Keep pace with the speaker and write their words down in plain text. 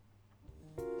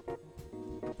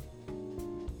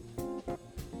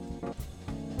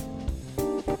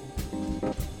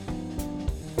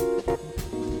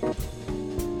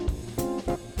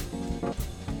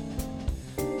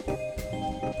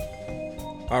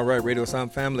All right, Radio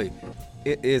Sound family,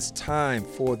 it is time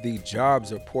for the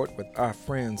jobs report with our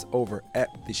friends over at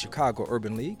the Chicago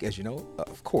Urban League. As you know,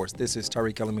 of course, this is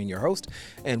Tariq Elamine, your host,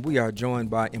 and we are joined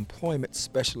by employment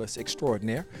specialist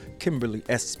extraordinaire, Kimberly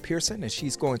S. Pearson, and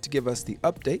she's going to give us the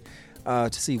update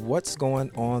to see what's going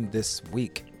on this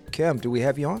week. Kim, do we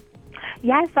have you on?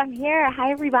 Yes, I'm here. Hi,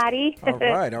 everybody. All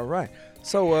right, all right.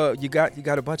 So you got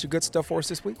a bunch of good stuff for us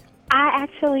this week? I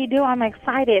actually do. I'm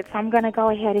excited, so I'm going to go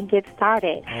ahead and get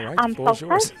started. All right, the floor So is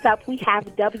yours. first up, we have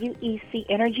WEC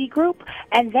Energy Group,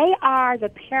 and they are the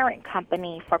parent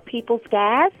company for People's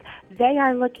Gas. They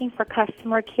are looking for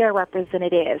customer care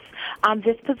representatives.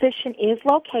 This position is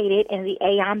located in the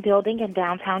Aon building in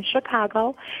downtown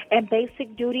Chicago, and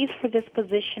basic duties for this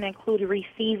position include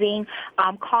receiving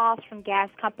calls from gas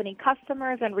company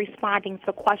customers and responding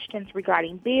to questions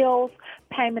regarding bills,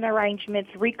 payment arrangements,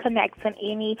 reconnects, and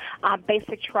any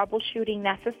basic troubleshooting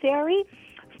necessary.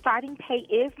 Starting pay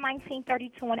is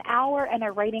 $19.32 an hour, and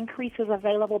a rate increase is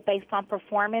available based on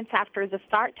performance after the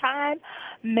start time.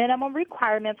 Minimum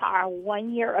requirements are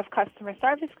 1 year of customer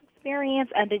service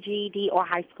experience and a GED or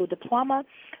high school diploma.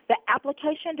 The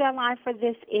application deadline for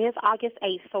this is August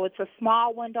 8th, so it's a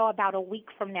small window, about a week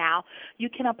from now. You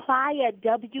can apply at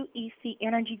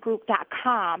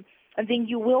wecenergygroup.com. And then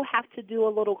you will have to do a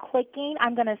little clicking.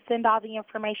 I'm going to send all the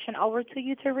information over to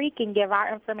you, Tariq, and give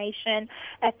our information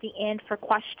at the end for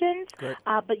questions. Great.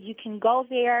 But you can go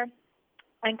there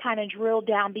and kind of drill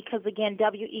down because, again,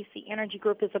 WEC Energy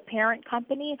Group is a parent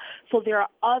company, so there are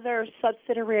other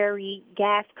subsidiary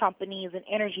gas companies and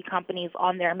energy companies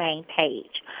on their main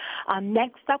page.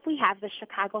 Next up, we have the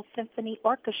Chicago Symphony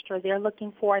Orchestra. They're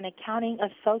looking for an accounting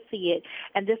associate,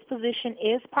 and this position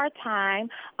is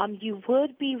part-time. You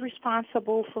would be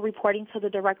responsible for reporting to the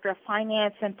Director of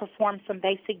Finance and perform some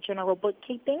basic general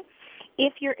bookkeeping.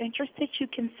 If you're interested, you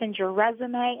can send your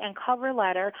resume and cover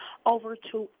letter over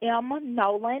to M.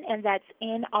 Nolan, and that's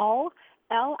Nolin,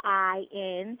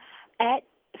 at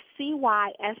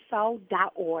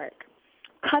cyso.org.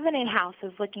 Covenant House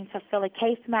is looking to fill a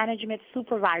case management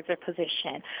supervisor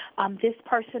position. This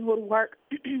person would work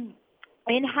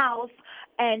in-house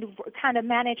and kind of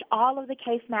manage all of the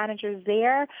case managers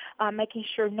there, making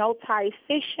sure notes are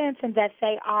efficient and that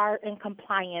they are in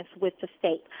compliance with the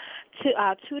state. 2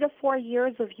 to 4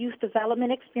 years of youth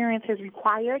development experience is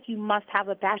required. You must have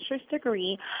a bachelor's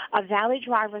degree, a valid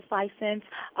driver's license,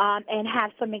 and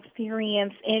have some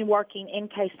experience in working in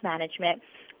case management.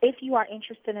 If you are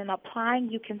interested in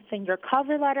applying, you can send your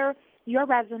cover letter, your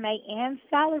resume, and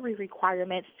salary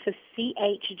requirements to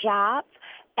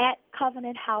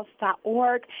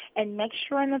chjobs@covenanthouse.org, and make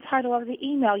sure in the title of the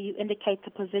email you indicate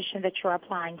the position that you're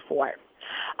applying for.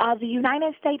 The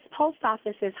United States Post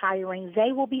Office is hiring.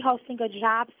 They will be hosting a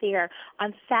job fair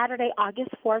on Saturday,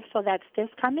 August 4th, so that's this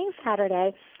coming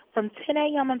Saturday, from 10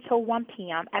 a.m. until 1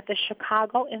 p.m. at the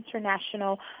Chicago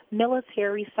International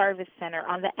Military Service Center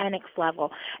on the annex level.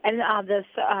 And the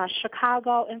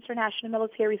Chicago International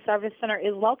Military Service Center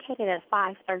is located at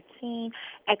 513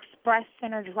 Express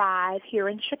Center Drive here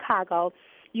in Chicago.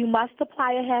 You must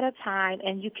apply ahead of time,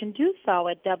 and you can do so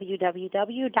at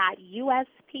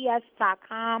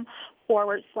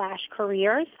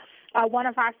www.usps.com/careers. One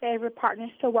of our favorite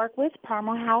partners to work with,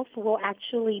 Parma House, will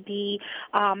actually be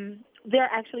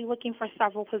they're actually looking for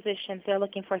several positions. They're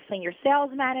looking for a senior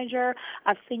sales manager,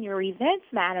 a senior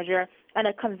events manager, and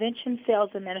a convention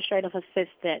sales administrative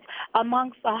assistant,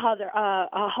 amongst a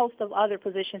host of other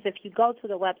positions. If you go to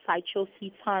the website, you'll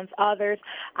see tons others.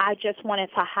 I just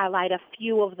wanted to highlight a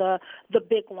few of the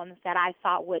big ones that I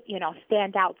thought would,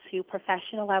 stand out to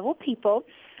professional level people.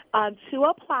 To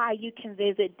apply, you can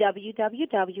visit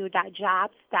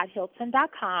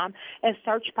www.jobs.hilton.com and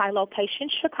search by location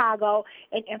Chicago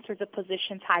and enter the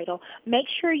position title. Make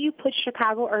sure you put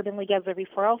Chicago Urban League as a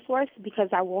referral source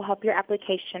because I will help your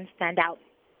application stand out.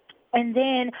 And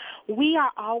then we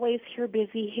are always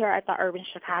busy here at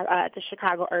the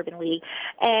Chicago Urban League.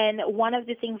 And one of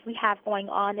the things we have going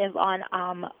on is on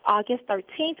August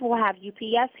 13th, we'll have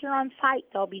UPS here on site.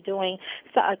 They'll be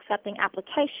accepting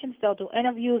applications. They'll do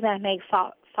interviews and make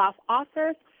soft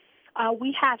offers.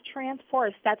 We have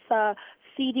Transforce. That's a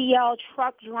CDL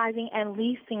Truck Driving and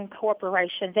Leasing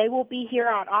Corporation. They will be here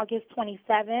on August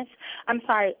 22nd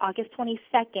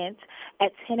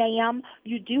at 10 a.m.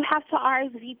 You do have to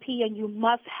RSVP, and you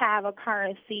must have a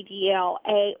current CDL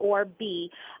A or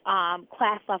B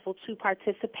class level to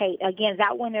participate. Again,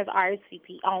 that one is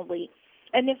RSVP only.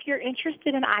 And if you're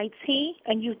interested in IT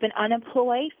and you've been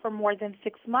unemployed for more than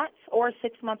 6 months or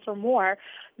 6 months or more,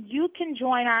 you can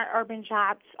join our Urban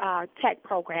Jobs Tech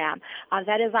program.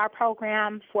 That is our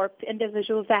program for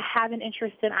individuals that have an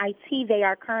interest in IT. They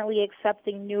are currently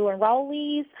accepting new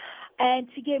enrollees.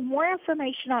 And to get more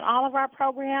information on all of our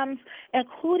programs,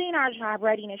 including our job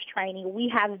readiness training, we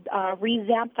have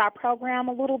revamped our program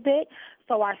a little bit.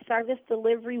 So our service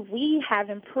delivery, we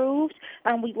have improved,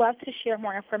 and we'd love to share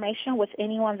more information with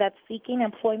anyone that's seeking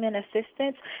employment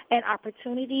assistance and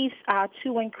opportunities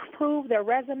to improve their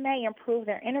resume, improve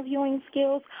their interviewing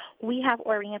skills. We have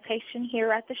orientation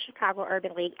here at the Chicago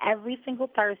Urban League every single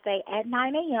Thursday at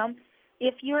 9 a.m.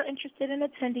 If you're interested in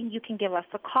attending, you can give us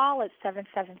a call at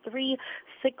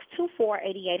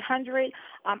 773-624-8800.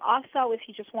 Also, if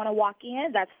you just want to walk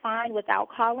in, that's fine without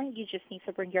calling. You just need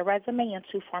to bring your resume and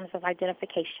 2 forms of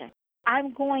identification.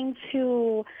 I'm going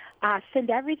to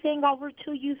send everything over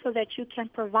to you so that you can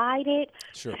provide it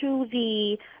to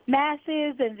the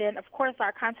masses. And then, of course,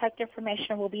 our contact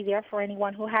information will be there for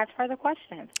anyone who has further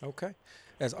questions. Okay.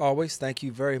 As always, thank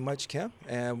you very much, Kim.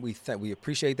 And we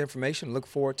appreciate the information. Look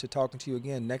forward to talking to you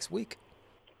again next week.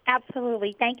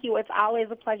 Absolutely. Thank you. It's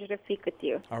always a pleasure to speak with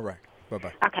you. All right.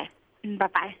 Bye-bye. Okay.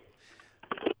 Bye-bye.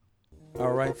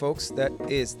 All right, folks, that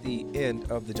is the end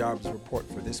of the Jobs Report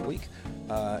for this week.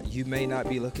 You may not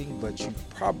be looking, but you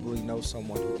probably know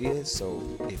someone who is. So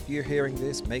if you're hearing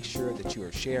this, make sure that you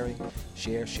are sharing.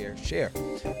 Share.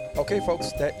 Okay,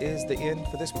 folks, that is the end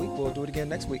for this week. We'll do it again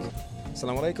next week.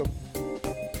 Assalamu alaikum.